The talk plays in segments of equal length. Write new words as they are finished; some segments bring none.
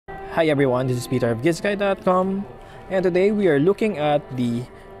Hi everyone, this is Peter of GIZGUIDEPH.com, and today we are looking at the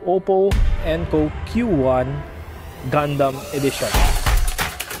OPPO Enco Q1 Gundam Edition.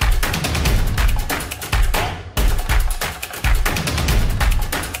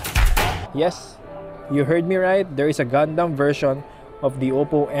 Yes, you heard me right, there is a Gundam version of the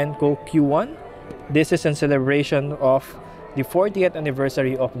OPPO Enco Q1. This is in celebration of the 40th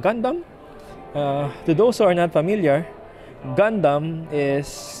anniversary of Gundam. To those who are not familiar, Gundam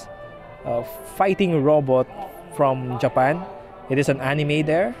is a fighting robot from Japan. It is an anime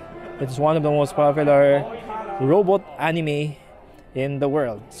there. It's one of the most popular robot anime in the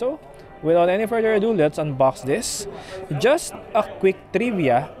world. So, without any further ado, let's unbox this. Just a quick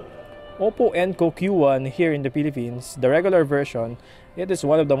trivia. OPPO Enco Q1 here in the Philippines, the regular version, it is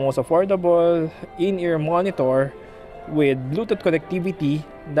one of the most affordable in-ear monitor with Bluetooth connectivity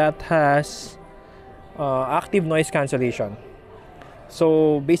that has active noise cancellation.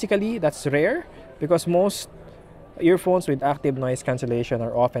 So basically that's rare because most earphones with active noise cancellation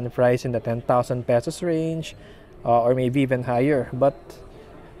are often priced in the 10,000 pesos range or maybe even higher. But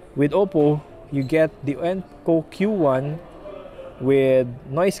with OPPO, you get the Enco Q1 with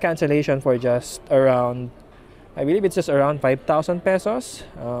noise cancellation for just around, I believe it's just around 5,000 pesos.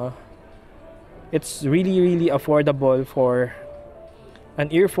 It's really affordable for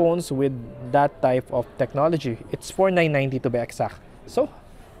an earphones with that type of technology. It's 4,990 to be exact. So,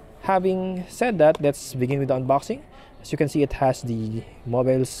 having said that, let's begin with the unboxing. As you can see, it has the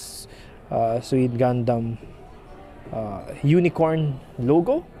Mobile Suit Gundam unicorn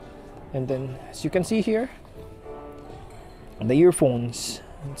logo. And then, as you can see here, the earphones,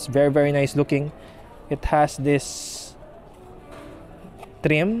 it's very nice looking. It has this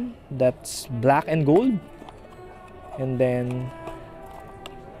trim that's black and gold. And then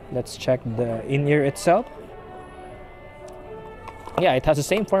let's check the in-ear itself. Yeah, it has the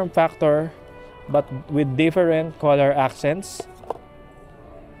same form factor but with different color accents.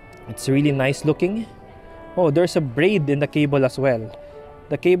 It's really nice looking. Oh, there's a braid in the cable as well.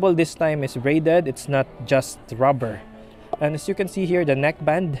 The cable this time is braided, it's not just rubber. And as you can see here, the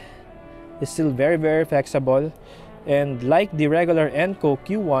neckband is still very flexible. And like the regular Enco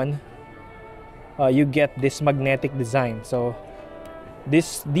Q1, you get this magnetic design. So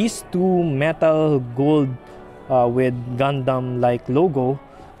these two metal gold with Gundam like logo,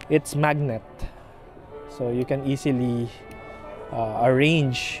 it's magnet. So you can easily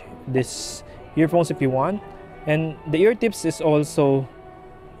arrange this earphones if you want. And the ear tips is also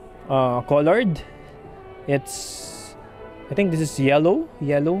colored. It's, I think this is yellow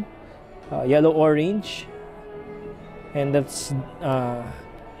orange, and that's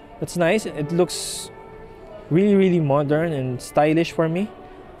nice. It looks really modern and stylish for me.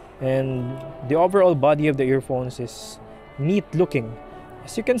 And the overall body of the earphones is neat looking.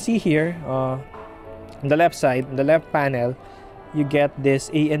 As you can see here, on the left side, in the left panel, you get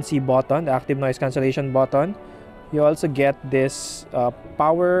this ANC button, the active noise cancellation button. You also get this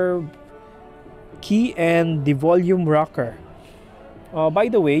power key and the volume rocker. By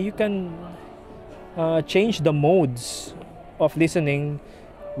the way, you can change the modes of listening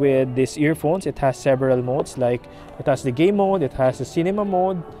with these earphones. It has several modes, like it has the game mode, it has the cinema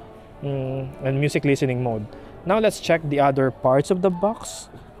mode, and music listening mode. Now let's check the other parts of the box.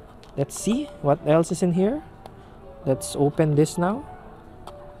 Let's see what else is in here. Let's open this now.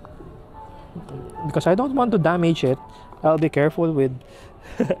 Because I don't want to damage it, I'll be careful with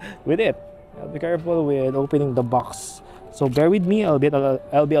with it. I'll be careful with opening the box. So bear with me, I'll be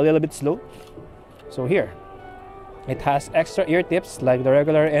a little bit slow. So here, it has extra ear tips like the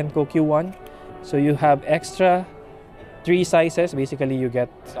regular Enco Q1. So you have extra 3 sizes. Basically, you get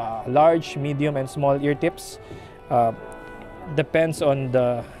large, medium, and small ear tips. Depends on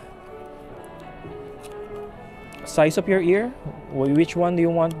the size of your ear, which one do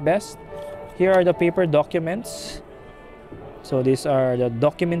you want best. Here are the paper documents. So these are the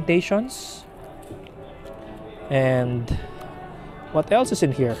documentations. And what else is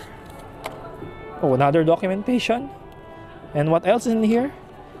in here? Oh, another documentation. And what else is in here?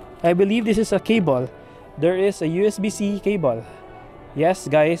 I believe this is a cable. There is a USB-C cable. Yes,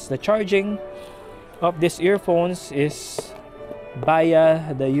 guys, the charging of these earphones is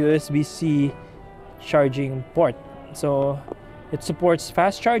via the USB-C charging port. So it supports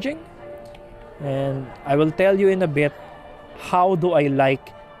fast charging. And I will tell you in a bit how do I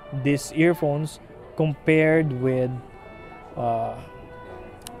like these earphones compared with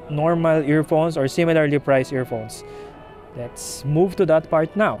normal earphones or similarly priced earphones. Let's move to that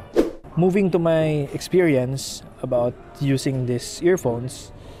part now. Moving to my experience about using these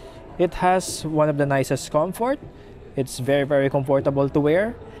earphones, it has one of the nicest comfort. It's very comfortable to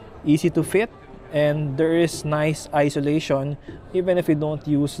wear. easy to fit, and there is nice isolation even if you don't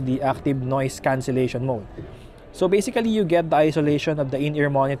use the active noise cancellation mode. So basically, you get the isolation of the in-ear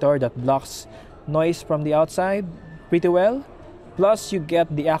monitor that blocks noise from the outside pretty well, plus you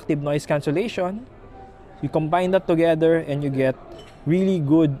get the active noise cancellation. You combine that together and you get really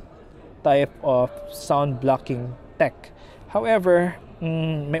good type of sound blocking tech. However,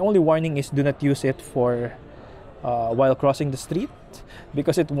 my only warning is do not use it for while crossing the street,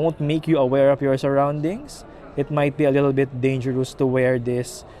 because it won't make you aware of your surroundings. It might be a little bit dangerous to wear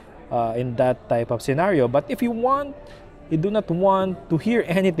this in that type of scenario. But if you do not want to hear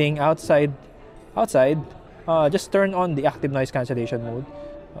anything outside, just turn on the active noise cancellation mode.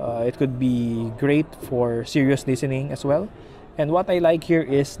 It could be great for serious listening as well. And what I like here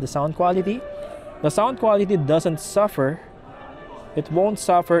is the sound quality. The sound quality doesn't suffer. It won't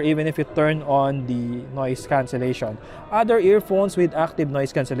suffer even if you turn on the noise cancellation. Other earphones with active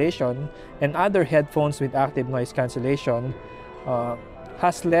noise cancellation and other headphones with active noise cancellation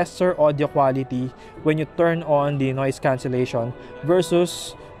has lesser audio quality when you turn on the noise cancellation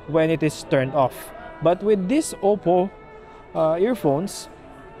versus when it is turned off. But with this OPPO earphones,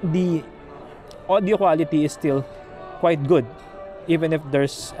 the audio quality is still quite good even if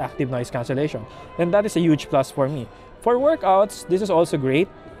there's active noise cancellation, and that is a huge plus for me. For workouts, this is also great,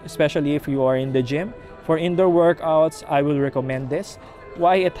 especially if you are in the gym. For indoor workouts, I will recommend this.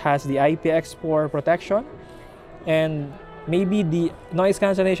 Why? It has the IPX4 protection, and maybe the noise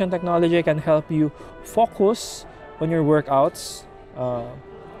cancellation technology can help you focus on your workouts,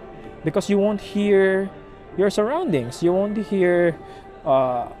 because you won't hear your surroundings. You won't hear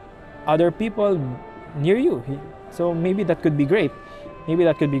other people near you. So maybe that could be great.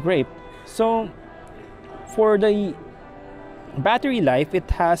 So for the battery life, it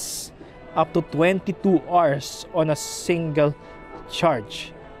has up to 22 hours on a single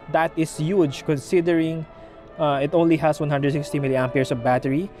charge. That is huge considering it only has 160 milliamperes of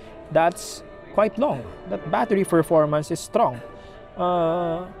battery. That's quite long. That battery performance is strong.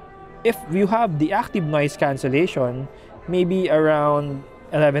 If you have the active noise cancellation, maybe around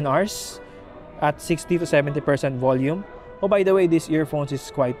 11 hours at 60 to 70% volume. Oh, by the way, this earphones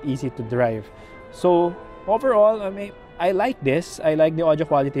is quite easy to drive. So overall, I like this. I like the audio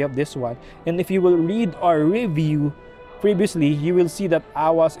quality of this one. And if you will read our review previously, you will see that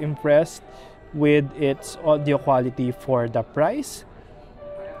I was impressed with its audio quality for the price.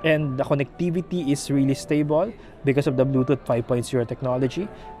 And the connectivity is really stable because of the Bluetooth 5.0 technology.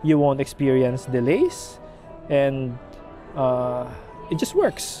 You won't experience delays, and it just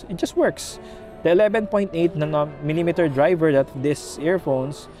works. The 11.8mm driver that this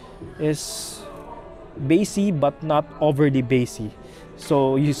earphones is bassy but not overly bassy.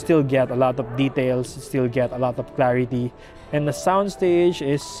 So you still get a lot of details, you still get a lot of clarity, and the soundstage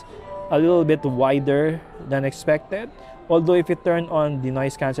is a little bit wider than expected. Although if you turn on the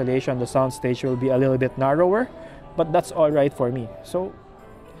noise cancellation, the soundstage will be a little bit narrower, but that's all right for me. So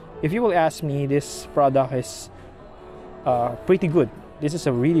if you will ask me, this product is pretty good. This is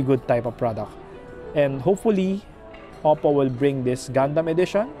a really good type of product. And hopefully, OPPO will bring this Gundam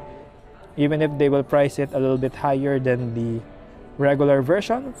edition, even if they will price it a little bit higher than the regular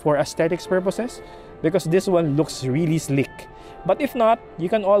version for aesthetics purposes, because this one looks really sleek. But if not, you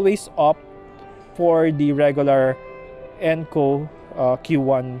can always opt for the regular Enco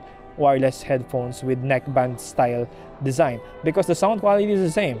Q1 wireless headphones with neckband style design, because the sound quality is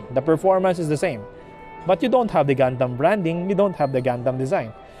the same, the performance is the same, but you don't have the Gundam branding, you don't have the Gundam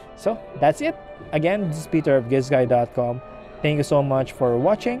design. So that's it. Again, this is Peter of GIZGUIDE.com. Thank you so much for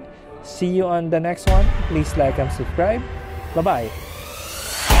watching. See you on the next one. Please like and subscribe. Bye-bye.